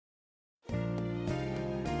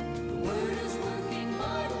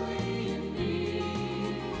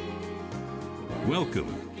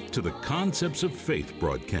Welcome to the Concepts of Faith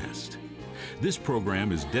broadcast. This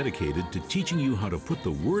program is dedicated to teaching you how to put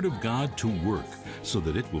the Word of God to work so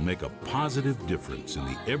that it will make a positive difference in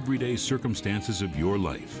the everyday circumstances of your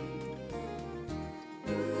life.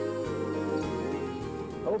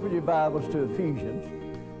 Open your Bibles to Ephesians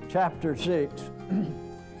chapter 6.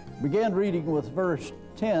 Begin reading with verse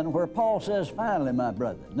 10 where Paul says, "Finally, my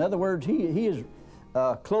brother." In other words, he is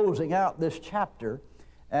closing out this chapter,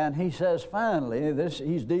 and he says, finally,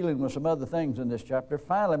 he's dealing with some other things in this chapter.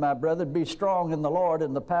 "Finally, my brother, be strong in the Lord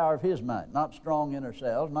and the power of His might." Not strong in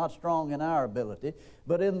ourselves, not strong in our ability,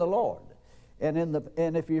 but in the Lord. And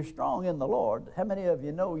if you're strong in the Lord, how many of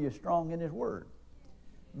you know you're strong in His Word?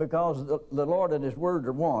 Because the Lord and His Word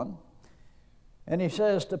are one. And he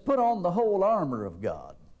says to put on the whole armor of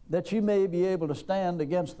God, that you may be able to stand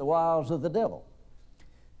against the wiles of the devil.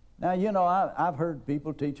 Now, you know, I've heard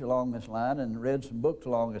people teach along this line and read some books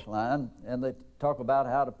along this line, and they talk about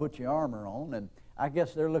how to put your armor on, and I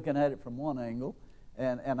guess they're looking at it from one angle,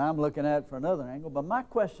 and I'm looking at it from another angle. But my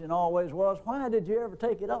question always was, why did you ever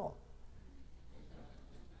take it off?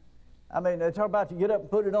 I mean, they talk about you get up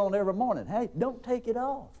and put it on every morning. Hey, don't take it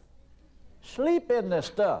off. Sleep in this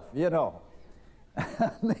stuff, you know.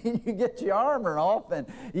 I mean, you get your armor off and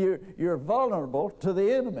you're vulnerable to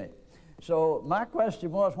the enemy. So my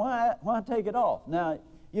question was, why take it off? Now,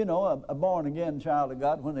 you know, a born-again child of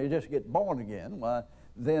God, when they just get born again, well,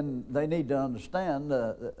 then they need to understand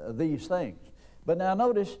these things. But now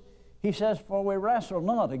notice, he says, "For we wrestle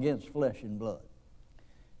not against flesh and blood,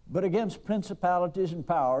 but against principalities and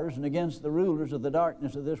powers, and against the rulers of the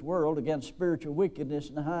darkness of this world, against spiritual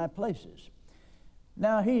wickedness in high places."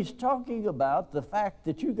 Now, he's talking about the fact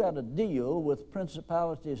that you got to deal with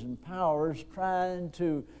principalities and powers trying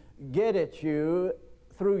to get at you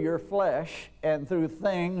through your flesh and through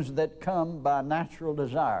things that come by natural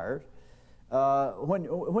desires. When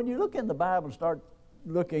you look in the Bible and start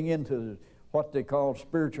looking into what they call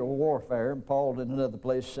spiritual warfare, and Paul in another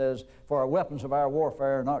place says, "For our weapons of our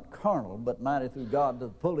warfare are not carnal, but mighty through God to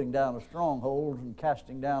the pulling down of strongholds and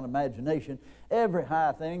casting down imagination, every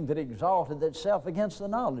high thing that exalted itself against the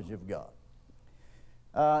knowledge of God."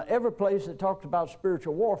 Every place that talks about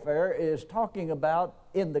spiritual warfare is talking about,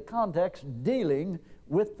 in the context, dealing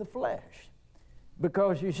with the flesh.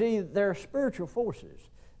 Because you see, there are spiritual forces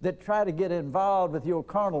that try to get involved with your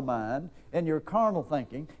carnal mind and your carnal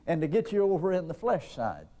thinking and to get you over in the flesh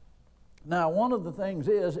side. Now, one of the things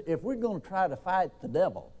is, if we're going to try to fight the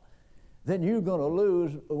devil, then you're going to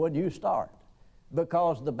lose when you start.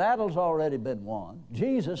 Because the battle's already been won.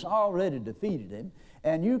 Jesus already defeated him,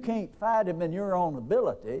 and you can't fight him in your own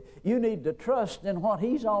ability. You need to trust in what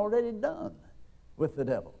he's already done with the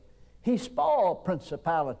devil. He spoiled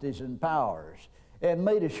principalities and powers and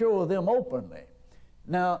made a show of them openly.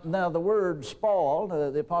 Now the word spoil,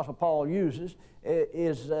 the Apostle Paul uses,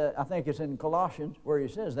 is I think it's in Colossians where he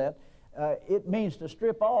says that, it means to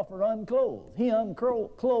strip off or unclothe. He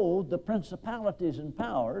unclothed the principalities and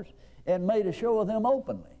powers and made a show of them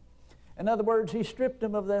openly. In other words, he stripped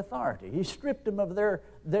them of their authority. He stripped them of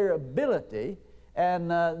their ability.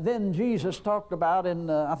 And then Jesus talked about in,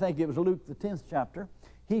 I think it was Luke the 10th chapter,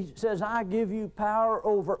 he says, "I give you power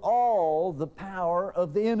over all the power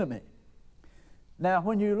of the enemy." Now,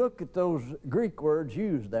 when you look at those Greek words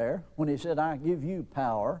used there, when he said, "I give you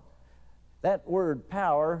power," that word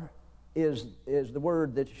power is the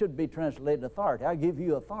word that should be translated authority. I give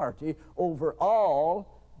you authority over all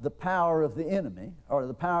the power of the enemy, or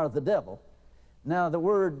the power of the devil. Now, the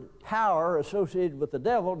word power associated with the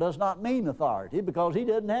devil does not mean authority, because he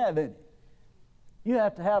doesn't have any. You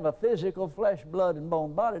have to have a physical flesh, blood, and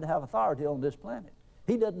bone body to have authority on this planet.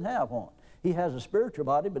 He doesn't have one. He has a spiritual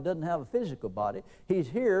body, but doesn't have a physical body. He's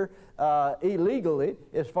here illegally,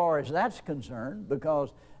 as far as that's concerned,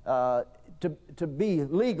 because to be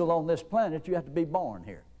legal on this planet, you have to be born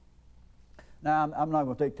here. Now, I'm not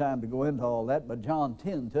going to take time to go into all that, but John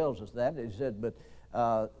 10 tells us that. He said, but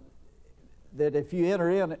that if you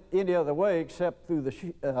enter in any other way except through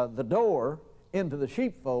the door into the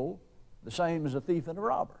sheepfold, the same as a thief and a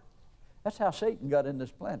robber. That's how Satan got in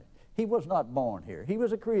this planet. He was not born here. He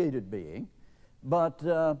was a created being, but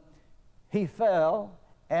he fell,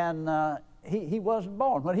 and he wasn't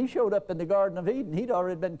born. When he showed up in the Garden of Eden, he'd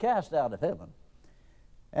already been cast out of heaven.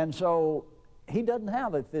 And so he doesn't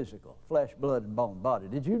have a physical flesh, blood, and bone body.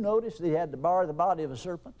 Did you notice that he had to borrow the body of a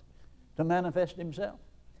serpent to manifest himself?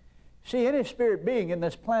 See, any spirit being in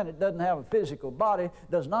this planet doesn't have a physical body,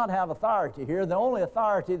 does not have authority here. The only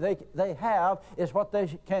authority they have is what they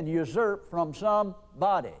can usurp from some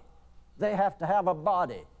body. They have to have a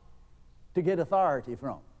body to get authority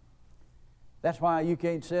from. That's why you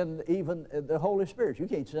can't send even the Holy Spirit. You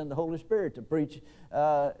can't send the Holy Spirit to preach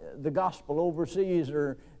the gospel overseas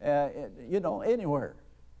or, anywhere.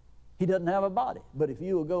 He doesn't have a body. But if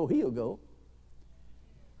you'll go, he'll go.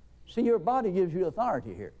 See, your body gives you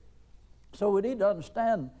authority here. So we need to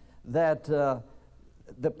understand that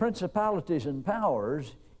the principalities and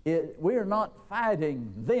powers, we're not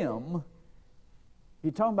fighting them.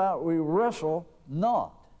 You're talking about we wrestle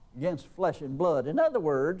not against flesh and blood. In other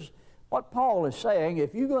words, what Paul is saying,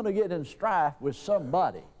 if you're going to get in strife with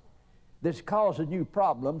somebody that's causing you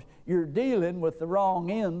problems, you're dealing with the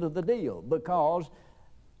wrong end of the deal, because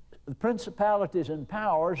the principalities and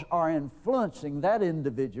powers are influencing that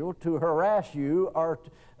individual to harass you or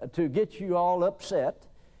to get you all upset.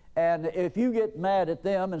 And if you get mad at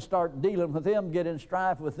them and start dealing with them, get in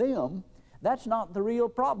strife with them, that's not the real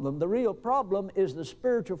problem. The real problem is the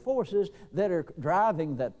spiritual forces that are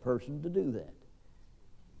driving that person to do that.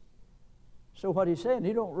 So what he's saying,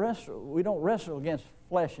 we don't wrestle against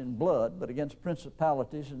flesh and blood, but against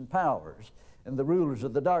principalities and powers and the rulers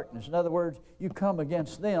of the darkness. In other words, you come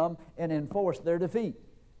against them and enforce their defeat.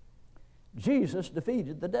 Jesus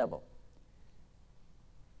defeated the devil.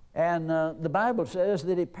 And the Bible says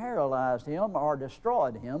that he paralyzed him or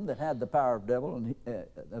destroyed him that had the power of devil and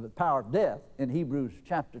the power of death in Hebrews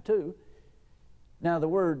chapter 2. Now the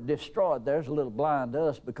word destroyed there is a little blind to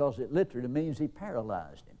us because it literally means he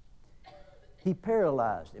paralyzed him. He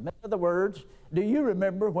paralyzed him. In other words, do you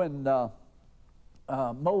remember when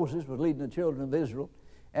Moses was leading the children of Israel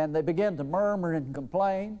and they began to murmur and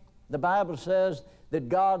complain? The Bible says that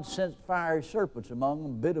God sent fiery serpents among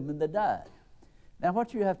them, bit them, and they died. Now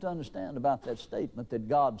what you have to understand about that statement that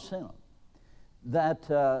God sent them, that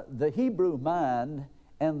the Hebrew mind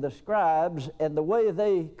and the scribes and the way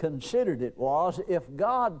they considered it was, if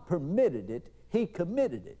God permitted it, he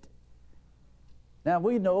committed it. Now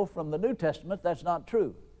we know from the New Testament that's not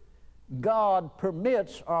true. God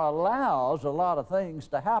permits or allows a lot of things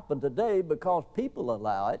to happen today because people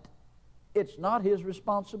allow it. It's not his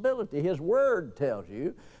responsibility. His word tells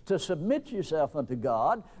you to submit yourself unto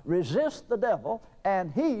God, resist the devil,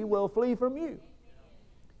 and he will flee from you.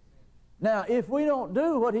 Now, if we don't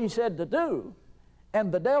do what he said to do,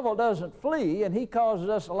 and the devil doesn't flee, and he causes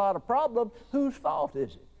us a lot of problems, whose fault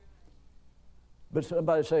is it? But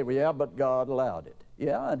somebody say, well, yeah, but God allowed it.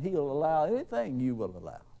 Yeah, and he'll allow anything you will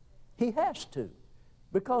allow. He has to,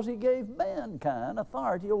 because he gave mankind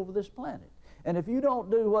authority over this planet. And if you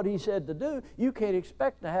don't do what he said to do, you can't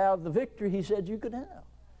expect to have the victory he said you could have.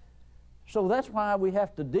 So that's why we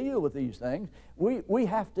have to deal with these things. We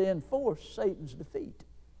have to enforce Satan's defeat.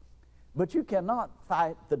 But you cannot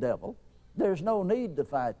fight the devil. There's no need to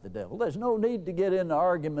fight the devil. There's no need to get in an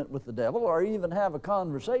argument with the devil or even have a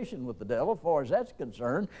conversation with the devil, as far as that's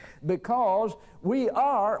concerned, because we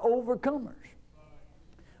are overcomers.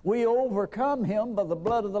 We overcome him by the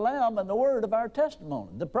blood of the Lamb and the word of our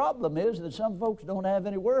testimony. The problem is that some folks don't have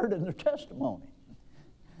any word in their testimony.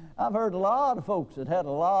 I've heard a lot of folks that had a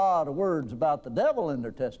lot of words about the devil in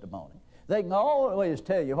their testimony. They can always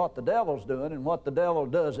tell you what the devil's doing and what the devil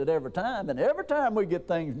does at every time. And every time we get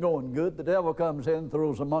things going good, the devil comes in and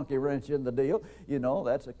throws a monkey wrench in the deal. You know,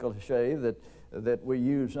 that's a cliche that we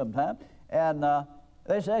use sometimes. And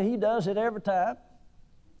they say he does it every time.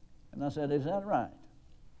 And I said, is that right?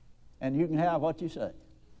 And you can have what you say.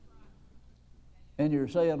 And you're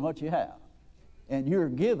saying what you have. And you're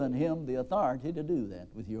giving him the authority to do that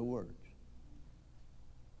with your words.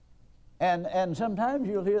 And sometimes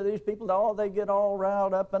you'll hear these people, oh, they get all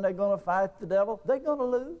riled up and they're going to fight the devil. They're going to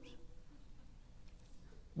lose.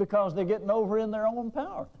 Because they're getting over in their own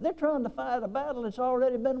power. They're trying to fight a battle that's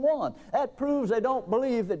already been won. That proves they don't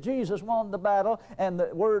believe that Jesus won the battle and the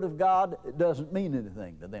Word of God doesn't mean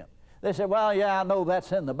anything to them. They say, well, yeah, I know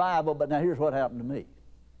that's in the Bible, but now here's what happened to me.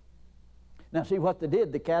 Now, see what they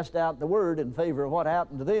did. They cast out the Word in favor of what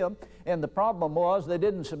happened to them. And the problem was they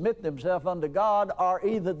didn't submit themselves unto God, or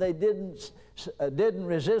either they didn't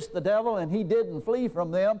resist the devil and he didn't flee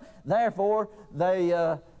from them. Therefore,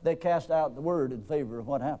 they cast out the Word in favor of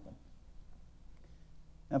what happened.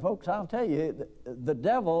 Now, folks, I'll tell you, the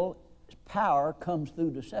devil's power comes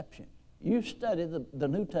through deception. You study the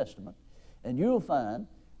New Testament, and you'll find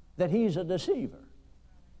that he's a deceiver.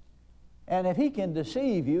 And if he can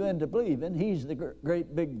deceive you into believing he's the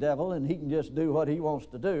great big devil and he can just do what he wants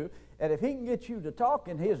to do, and if he can get you to talk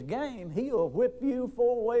in his game, he'll whip you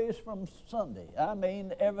 4 ways from Sunday. I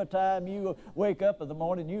mean, every time you wake up in the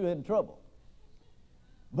morning, you're in trouble.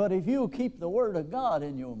 But if you'll keep the Word of God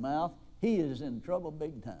in your mouth, he is in trouble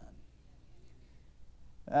big time.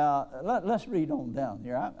 Let's read on down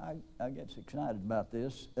here. I get excited about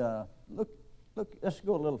this. Look, let's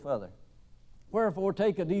go a little further. Wherefore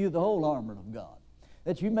take unto you the whole armor of God,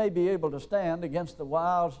 that you may be able to stand against the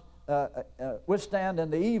wiles, withstand in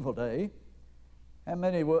the evil day. How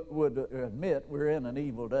many would admit we're in an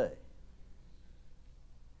evil day?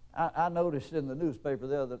 I noticed in the newspaper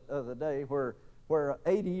the other day where an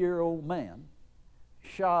 80-year-old man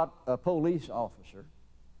shot a police officer,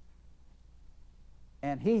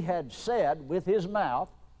 and he had said with his mouth,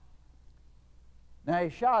 now he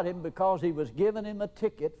shot him because he was giving him a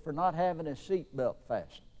ticket for not having his seatbelt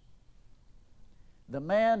fastened. The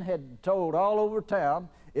man had told all over town,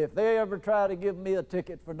 if they ever try to give me a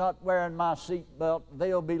ticket for not wearing my seatbelt,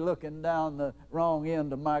 they'll be looking down the wrong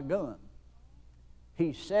end of my gun.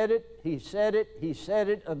 He said it, he said it, he said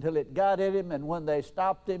it until it got at him, and when they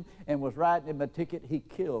stopped him and was writing him a ticket, he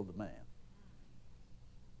killed the man.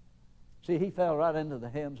 See, he fell right into the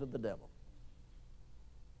hands of the devil.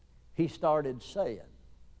 He started saying,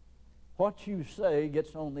 what you say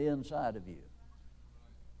gets on the inside of you.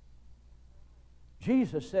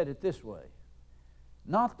 Jesus said it this way,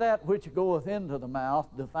 not that which goeth into the mouth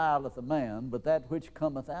defileth a man, but that which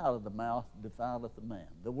cometh out of the mouth defileth a man.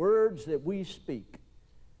 The words that we speak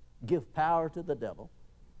give power to the devil,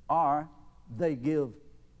 or they give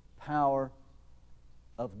power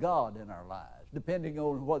of God in our lives, depending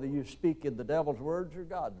on whether you speak in the devil's words or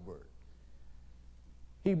God's words.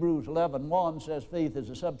 Hebrews 11:1 says, faith is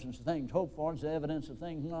the substance of things hoped for, and is the evidence of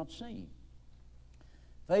things not seen.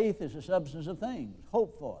 Faith is the substance of things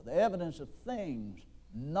hoped for, the evidence of things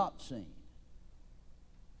not seen.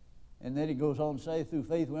 And then he goes on to say, through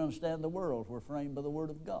faith we understand the worlds were framed by the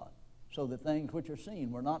word of God, so that things which are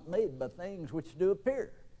seen were not made by things which do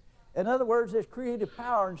appear. In other words, there's creative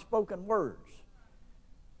power in spoken words.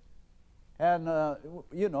 And,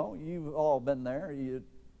 you know, you've all been there. You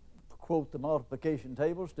quote the multiplication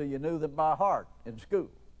tables till you knew them by heart in school.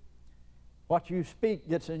 What you speak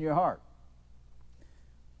gets in your heart.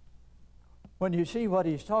 When you see what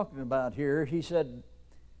he's talking about here, he said,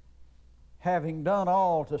 having done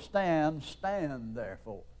all to stand, stand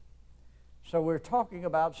therefore. So we're talking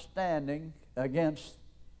about standing against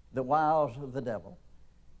the wiles of the devil.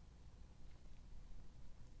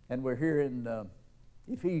 And we're here in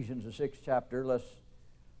Ephesians, the 6th chapter.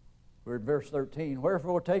 We're at verse 13.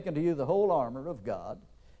 Wherefore take unto you the whole armor of God,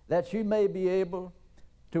 that you may be able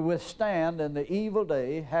to withstand in the evil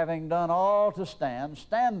day, having done all to stand.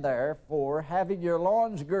 Stand therefore, having your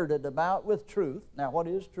loins girded about with truth. Now what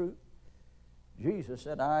is truth? Jesus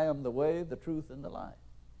said, I am the way, the truth, and the life.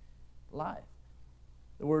 Life.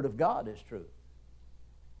 The Word of God is truth.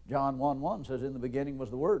 John 1:1 says, in the beginning was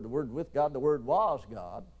the Word with God, the Word was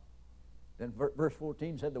God. Then verse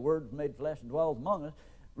 14 said, the Word was made flesh and dwelt among us,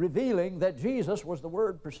 revealing that Jesus was the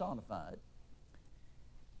Word personified.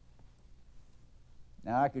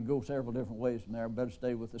 Now I could go several different ways from there, better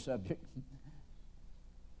stay with the subject.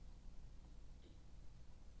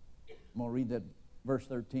 I'm going to read that verse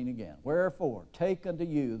 13 again. Wherefore, take unto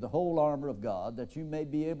you the whole armor of God, that you may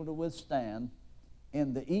be able to withstand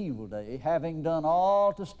in the evil day, having done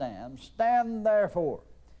all to stand. Stand therefore,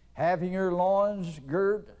 having your loins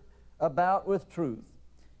girt about with truth,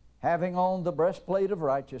 having on the breastplate of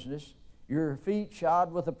righteousness, your feet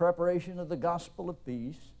shod with the preparation of the gospel of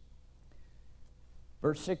peace.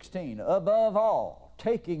 Verse 16, above all,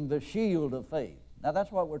 taking the shield of faith. Now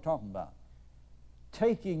that's what we're talking about.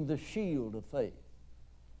 Taking the shield of faith,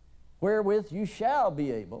 wherewith you shall be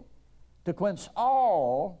able to quench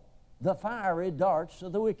all the fiery darts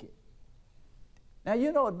of the wicked. Now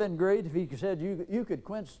you know it'd been great if he said you could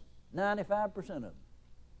quench 95% of them.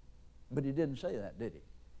 But he didn't say that, did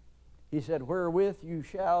he? He said, wherewith you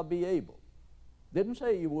shall be able. Didn't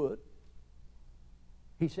say you would.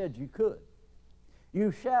 He said you could.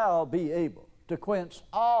 You shall be able to quench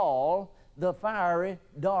all the fiery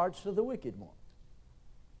darts of the wicked one.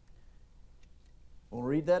 We'll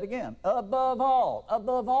read that again. Above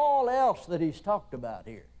all else that he's talked about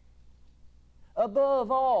here.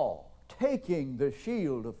 Above all, taking the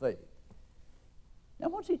shield of faith. Now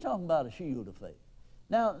what's he talking about, a shield of faith?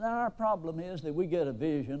 Now our problem is that we get a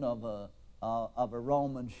vision of a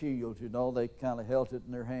Roman shield, you know, they kind of held it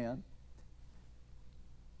in their hand.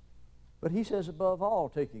 But he says, above all,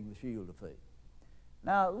 taking the shield of faith.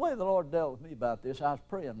 Now, the way the Lord dealt with me about this, I was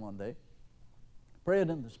praying one day,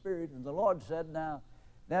 praying in the Spirit, and the Lord said, now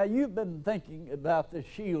you've been thinking about this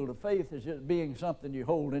shield of faith as just being something you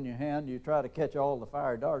hold in your hand, you try to catch all the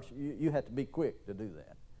fire darts. You have to be quick to do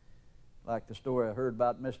that. Like the story I heard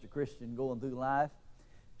about Mr. Christian going through life.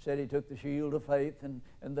 Said he took the shield of faith, and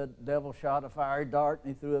the devil shot a fiery dart,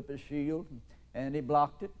 and he threw up his shield, and he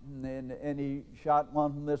blocked it, and he shot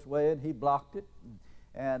one from this way, and he blocked it,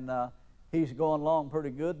 and He's going along pretty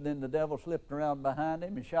good, and then the devil slipped around behind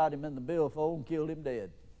him and shot him in the billfold and killed him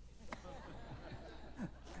dead.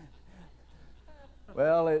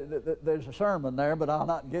 Well, there's a sermon there, but I'll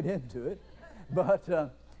not get into it.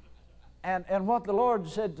 But and what the Lord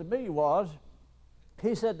said to me was,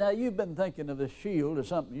 He said, now you've been thinking of this shield as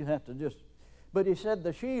something you have to just, but He said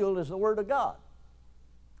the shield is the Word of God.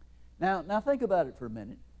 Now think about it for a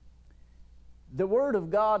minute. The Word of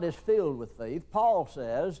God is filled with faith. Paul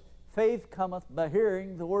says, faith cometh by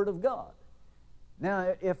hearing the Word of God.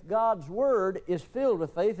 Now, if God's Word is filled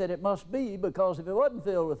with faith, then it must be, because if it wasn't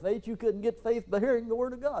filled with faith, you couldn't get faith by hearing the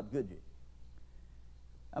Word of God, could you?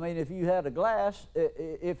 I mean, if you had a glass,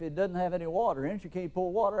 if it doesn't have any water in it, you can't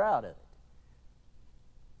pour water out of it.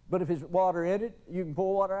 But if there's water in it, you can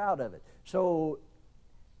pour water out of it. So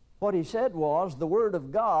what he said was, the Word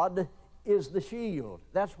of God is the shield.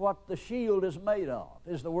 That's what the shield is made of,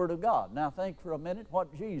 is the Word of God. Now think for a minute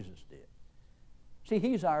what Jesus did. See,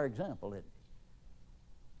 He's our example, isn't He?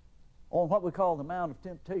 On what we call the Mount of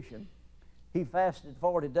Temptation, He fasted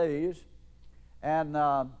 40 days, and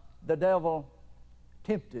the devil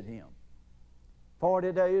tempted Him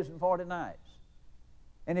 40 days and 40 nights.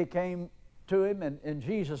 And he came to Him, and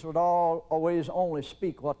Jesus would always only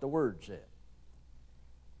speak what the Word said.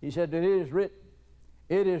 He said, it is written,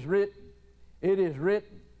 it is written, it is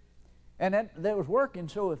written. And that was working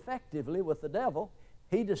so effectively with the devil,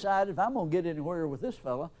 he decided, if I'm going to get anywhere with this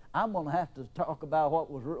fella, I'm going to have to talk about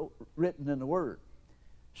what was written in the Word.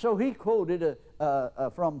 So he quoted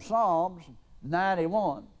from Psalms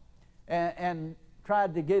 91 and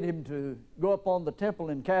tried to get him to go up on the temple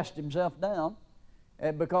and cast himself down,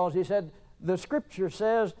 because he said, the Scripture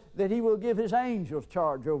says that He will give His angels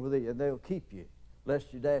charge over thee, and they'll keep you,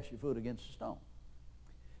 lest you dash your foot against a stone.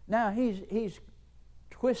 Now he's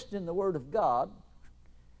twisting the Word of God,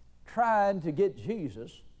 trying to get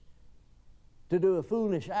Jesus to do a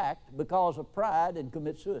foolish act because of pride and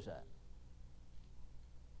commit suicide.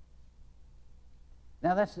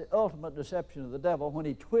 Now that's the ultimate deception of the devil, when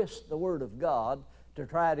he twists the Word of God to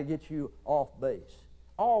try to get you off base.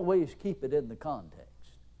 Always keep it in the context.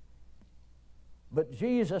 But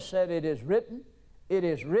Jesus said, it is written, it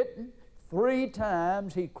is written. 3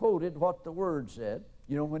 times He quoted what the Word said.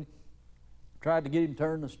 You know, when He tried to get him to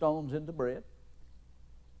turn the stones into bread,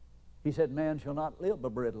 He said, man shall not live by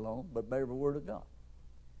bread alone, but by every word of God.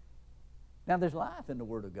 Now there's life in the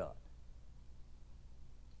Word of God.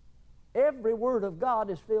 Every word of God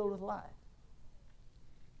is filled with life.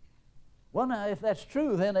 Well, now, if that's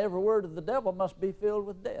true, then every word of the devil must be filled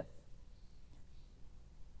with death.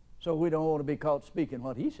 So we don't want to be caught speaking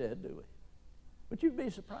what he said, do we? But you'd be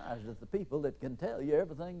surprised at the people that can tell you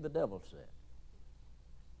everything the devil said.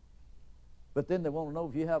 But then they want to know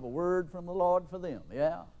if you have a word from the Lord for them.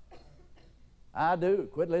 Yeah, I do.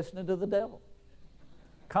 Quit listening to the devil.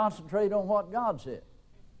 Concentrate on what God said.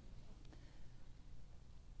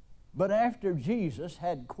 But after Jesus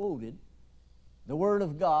had quoted the Word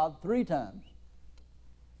of God 3 times,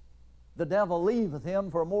 the devil leaveth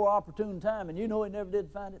him for a more opportune time, and you know he never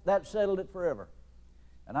did find it. That settled it forever.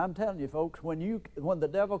 And I'm telling you, folks, when the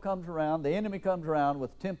devil comes around, the enemy comes around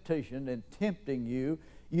with temptation and tempting you,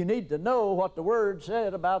 you need to know what the Word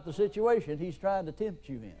said about the situation he's trying to tempt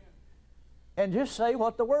you in. And just say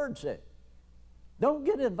what the Word said. Don't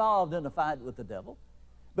get involved in a fight with the devil,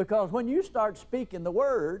 because when you start speaking the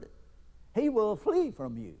Word, he will flee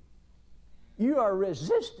from you. You are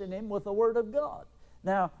resisting him with the Word of God.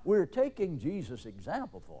 Now, we're taking Jesus'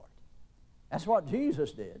 example for it. That's what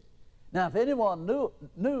Jesus did. Now, if anyone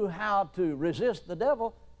knew how to resist the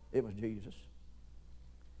devil, it was Jesus.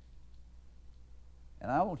 And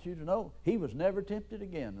I want you to know, he was never tempted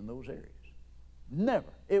again in those areas.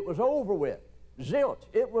 Never. It was over with. Zilch.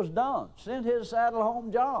 It was done. Sent his saddle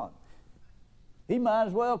home, John. He might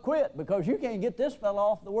as well quit, because you can't get this fellow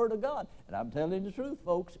off the Word of God. And I'm telling you the truth,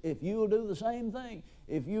 folks, if you'll do the same thing,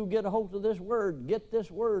 if you get a hold of this Word, get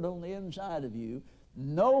this Word on the inside of you,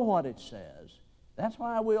 know what it says. That's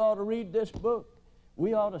why we ought to read this book.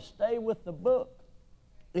 We ought to stay with the book.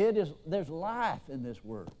 There's life in this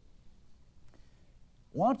Word.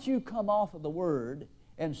 Once you come off of the Word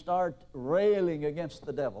and start railing against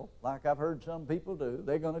the devil, like I've heard some people do,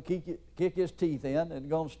 they're going to kick his teeth in and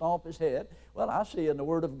going to stomp his head. Well, I see in the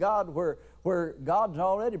Word of God where God's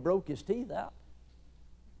already broke his teeth out.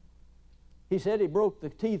 He said he broke the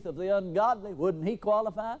teeth of the ungodly. Wouldn't he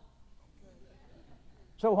qualify?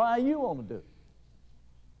 So why you want to do it?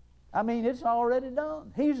 I mean, it's already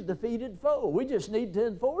done. He's a defeated foe. We just need to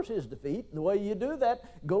enforce his defeat. The way you do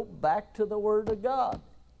that, go back to the Word of God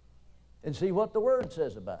and see what the Word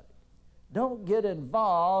says about it. Don't get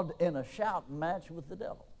involved in a shouting match with the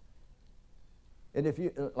devil. And if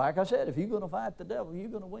you, like I said, if you're going to fight the devil, you're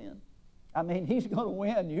going to win. I mean, he's going to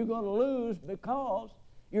win. You're going to lose because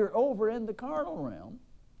you're over in the carnal realm.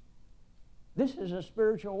 This is a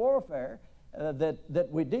spiritual warfare that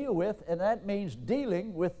we deal with, and that means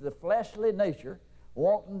dealing with the fleshly nature,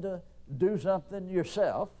 wanting to do something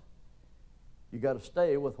yourself. You got to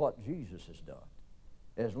stay with what Jesus has done.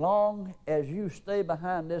 As long as you stay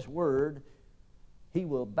behind this word, he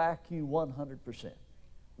will back you 100%.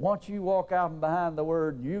 Once you walk out behind the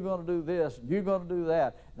word, and you're going to do this, and you're going to do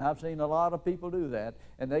that, and I've seen a lot of people do that,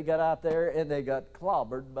 and they got out there and they got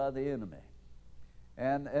clobbered by the enemy.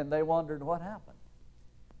 And they wondered what happened.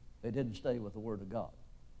 They didn't stay with the word of God.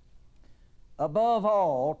 Above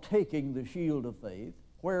all, taking the shield of faith,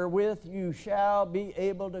 wherewith you shall be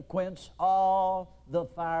able to quench all the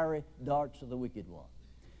fiery darts of the wicked one.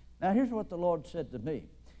 Now here's what the Lord said to me.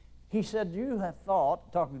 He said, you have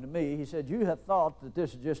thought, talking to me, he said, you have thought that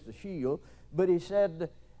this is just a shield, but he said,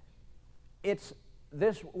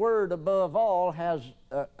 this word above all has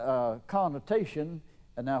a connotation,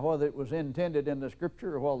 and now whether it was intended in the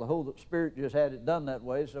Scripture or whether the Holy Spirit just had it done that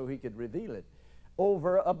way so he could reveal it,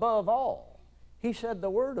 over above all. He said the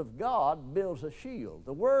Word of God builds a shield.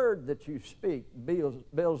 The Word that you speak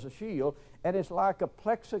builds a shield, and it's like a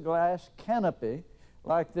plexiglass canopy,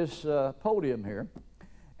 like this podium here,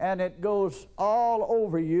 and it goes all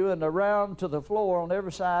over you and around to the floor on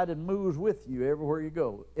every side and moves with you everywhere you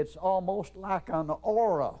go. It's almost like an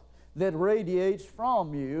aura that radiates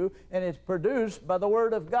from you, and it's produced by the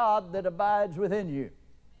Word of God that abides within you.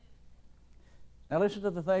 Now listen to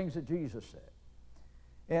the things that Jesus said.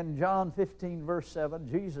 In John 15, verse 7,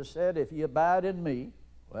 Jesus said, if ye abide in me,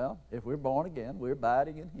 well, if we're born again, we're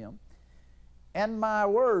abiding in him, and my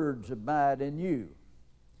words abide in you.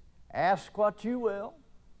 Ask what you will,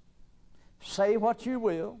 say what you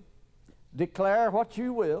will, declare what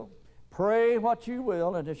you will, pray what you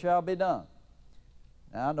will, and it shall be done.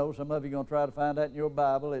 Now, I know some of you are going to try to find that in your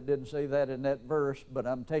Bible. It didn't say that in that verse, but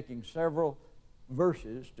I'm taking several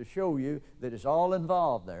verses to show you that it's all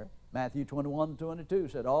involved there. Matthew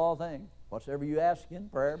 21:22 said, all things, whatsoever you ask in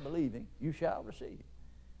prayer, believing, you shall receive.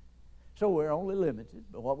 So we're only limited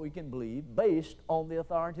by what we can believe based on the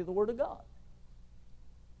authority of the Word of God.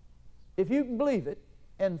 If you can believe it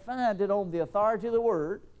and find it on the authority of the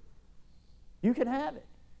Word, you can have it.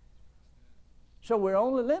 So we're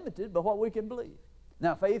only limited by what we can believe.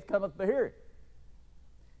 Now, faith cometh by hearing.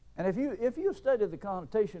 And if you study the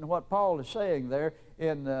connotation of what Paul is saying there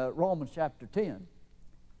in Romans chapter 10,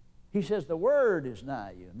 he says the Word is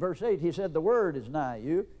nigh you. In verse 8, he said the Word is nigh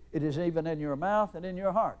you. It is even in your mouth and in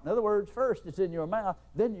your heart. In other words, first it's in your mouth,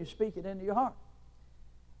 then you speak it into your heart.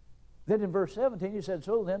 Then in verse 17, he said,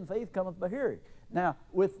 so then faith cometh by hearing. Now,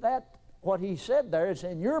 with that, what he said there, it's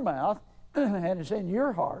in your mouth and it's in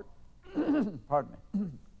your heart. Pardon me.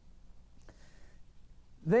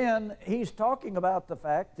 Then he's talking about the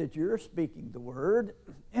fact that you're speaking the Word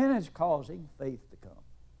and it's causing faith to come.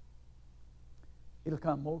 It'll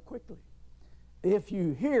come more quickly if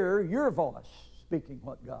you hear your voice speaking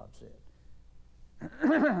what God said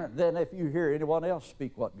than if you hear anyone else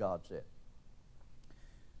speak what God said.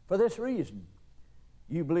 For this reason,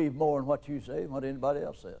 you believe more in what you say than what anybody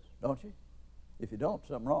else says, don't you? If you don't,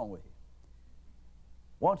 something wrong with you.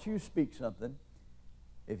 Once you speak something,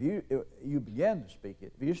 if you begin to speak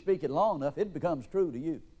it, if you speak it long enough, it becomes true to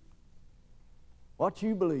you. What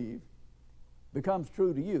you believe becomes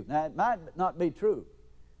true to you. Now, it might not be true.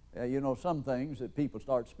 You know, some things that people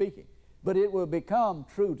start speaking. But it will become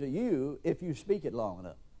true to you if you speak it long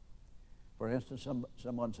enough. For instance,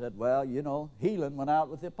 someone said, well, you know, healing went out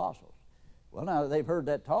with the apostles. Well, now they've heard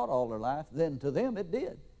that taught all their life, then to them it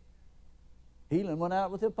did. Healing went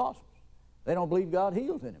out with the apostles. They don't believe God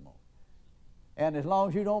heals anymore. And as long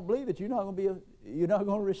as you don't believe it, you're not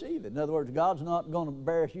going to receive it. In other words, God's not going to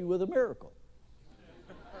embarrass you with a miracle.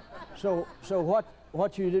 So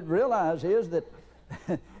what you didn't realize is that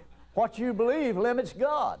what you believe limits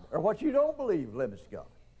God, or what you don't believe limits God.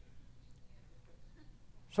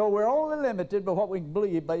 So we're only limited by what we can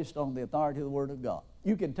believe based on the authority of the Word of God.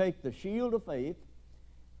 You can take the shield of faith,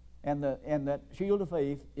 and that shield of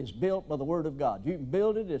faith is built by the Word of God. You can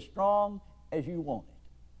build it as strong as you want it.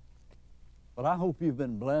 Well, I hope you've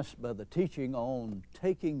been blessed by the teaching on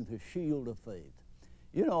taking the shield of faith.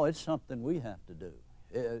 You know, it's something we have to do.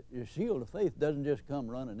 Your shield of faith doesn't just come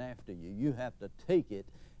running after you. You have to take it,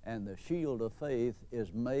 and the shield of faith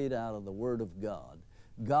is made out of the Word of God.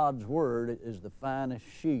 God's Word is the finest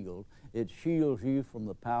shield. It shields you from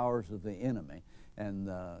the powers of the enemy. And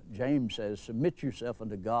James says, submit yourself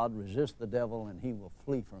unto God, resist the devil, and he will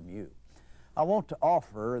flee from you. I want to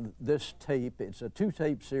offer this tape. It's a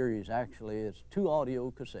 2-tape series, actually. It's 2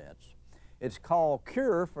 audio cassettes. It's called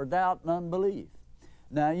Cure for Doubt and Unbelief.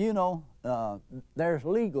 Now, you know, there's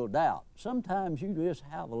legal doubt. Sometimes you just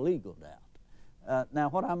have a legal doubt. Now,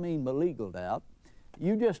 what I mean by legal doubt,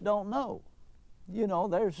 you just don't know. You know,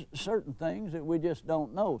 there's certain things that we just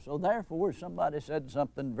don't know. So therefore, somebody said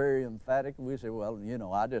something very emphatic, and we say, well, you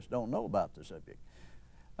know, I just don't know about the subject.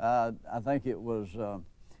 I think it was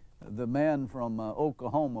the man from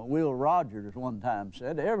Oklahoma, Will Rogers, one time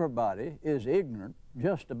said, everybody is ignorant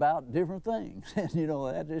just about different things. And, you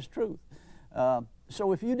know, that is truth.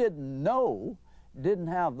 So if you didn't know, didn't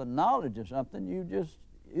have the knowledge of something,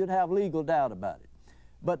 you'd have legal doubt about it.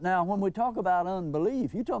 But now when we talk about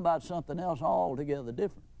unbelief, you talk about something else altogether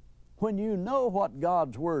different. When you know what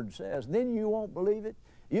God's Word says, then you won't believe it.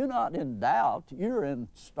 You're not in doubt, you're in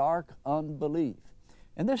stark unbelief.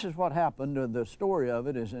 And this is what happened. The story of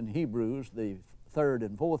it is in Hebrews, the 3rd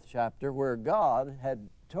and 4th chapter, where God had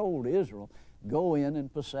told Israel, go in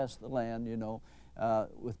and possess the land, you know,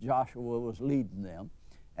 with Joshua was leading them.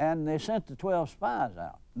 And they sent the 12 spies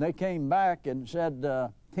out. And they came back and said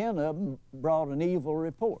 10 of them brought an evil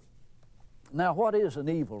report. Now, what is an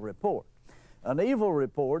evil report? An evil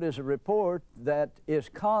report is a report that is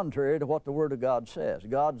contrary to what the Word of God says.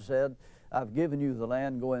 God said, I've given you the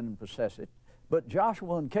land, go in and possess it. But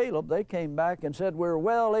Joshua and Caleb, they came back and said, we're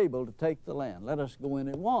well able to take the land. Let us go in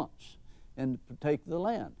at once and take the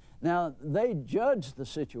land. Now, they judged the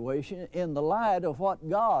situation in the light of what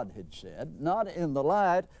God had said, not in the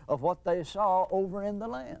light of what they saw over in the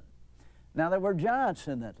land. Now, there were giants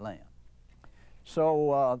in that land.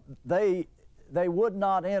 So they would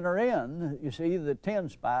not enter in. You see, the 10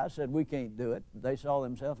 spies said, we can't do it. They saw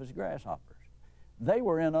themselves as grasshoppers. They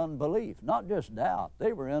were in unbelief, not just doubt.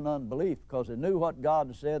 They were in unbelief because they knew what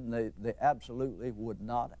God said, and they absolutely would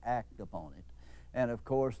not act upon it. And of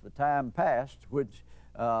course, the time passed, which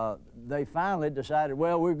they finally decided,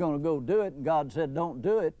 well, we're going to go do it, and God said, don't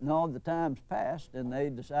do it. And all the time's passed, and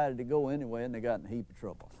they decided to go anyway, and they got in a heap of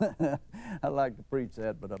trouble. I'd like to preach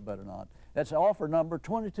that, but I better not. That's offer number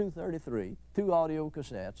 2233, 2 audio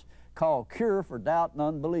cassettes, called Cure for Doubt and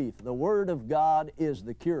Unbelief. The Word of God is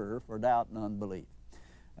the cure for doubt and unbelief.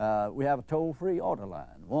 We have a toll-free order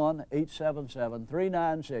line,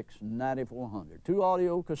 1-877-396-9400. 2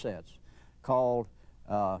 audio cassettes called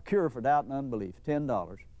Cure for Doubt and Unbelief,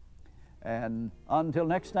 $10. And until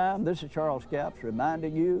next time, this is Charles Capps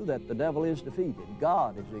reminding you that the devil is defeated,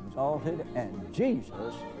 God is exalted, and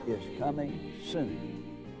Jesus is coming soon.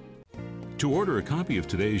 To order a copy of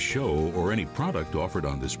today's show or any product offered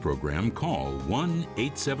on this program, call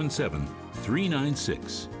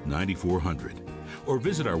 1-877-396-9400 or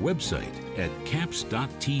visit our website at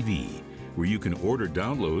capps.tv, where you can order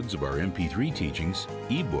downloads of our MP3 teachings,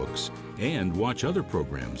 ebooks, and watch other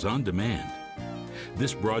programs on demand.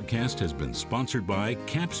 This broadcast has been sponsored by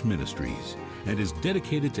Capps Ministries and is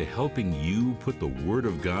dedicated to helping you put the Word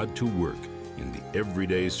of God to work in the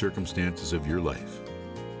everyday circumstances of your life.